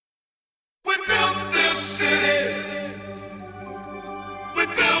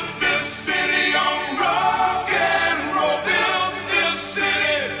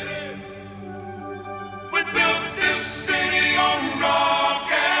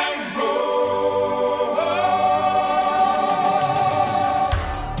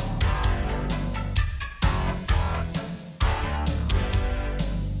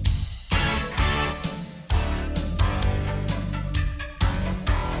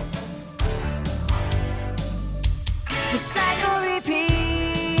The cycle repeated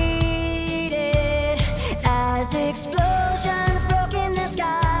as explosions broke in the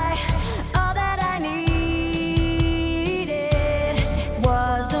sky. All that I needed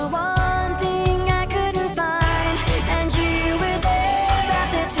was the one thing I couldn't find, and you were there at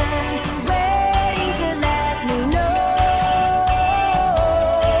the turn, waiting to let me know.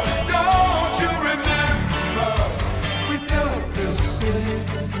 Don't you remember we built this city?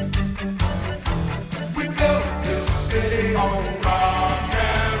 We built this city on rock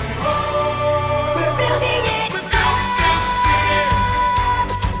and roll. We're building it We built this city.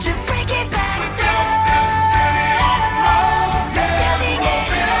 to break it back We built this city on rock. We're building it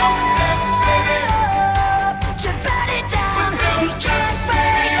We built this city. to burn it down. We can't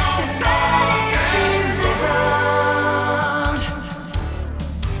wait to burn it to the ground.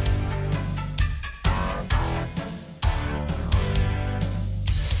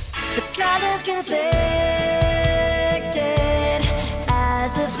 The colors conflicted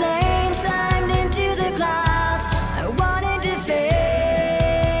as the flames climbed into the clouds. I wanted to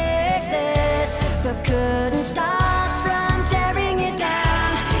fix this, but couldn't stop from tearing it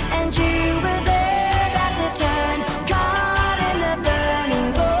down. And you were there at the turn, caught in the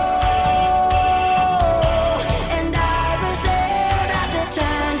burning bowl. And I was there at the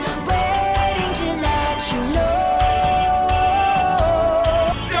turn, waiting to let you know.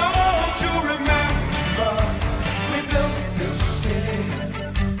 Don't you remember we built this city?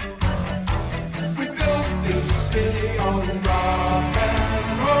 We built this city on rock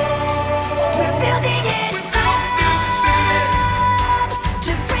and roll. We're building it We built this city.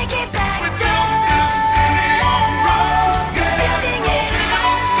 to break it back We built this city on rock and building roll. it We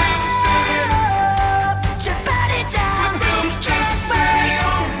built this city. to burn it down. We built We this can't city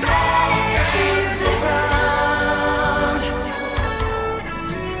wait to on burn it rock to and the ground.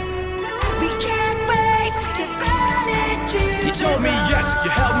 We can't wait to burn it to You the told me ground. yes,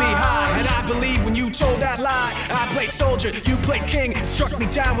 you held me high, and I believe when you told that lie. I played soldier, you played king. It struck me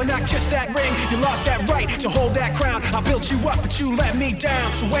down when I kissed that ring. You lost that right to hold that crown. I built you up, but you let me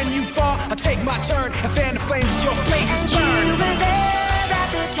down. So when you fall, I take my turn and fan the flames as your blazes You burn. were there at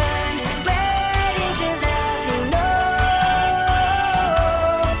the turn, waiting to let me know.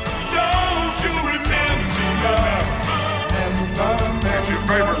 Don't you remember? It's your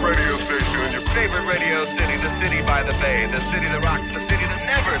favorite radio station, your favorite radio city, the city by the bay, the city that rocks, the city that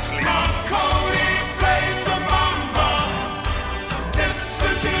never sleeps. Calling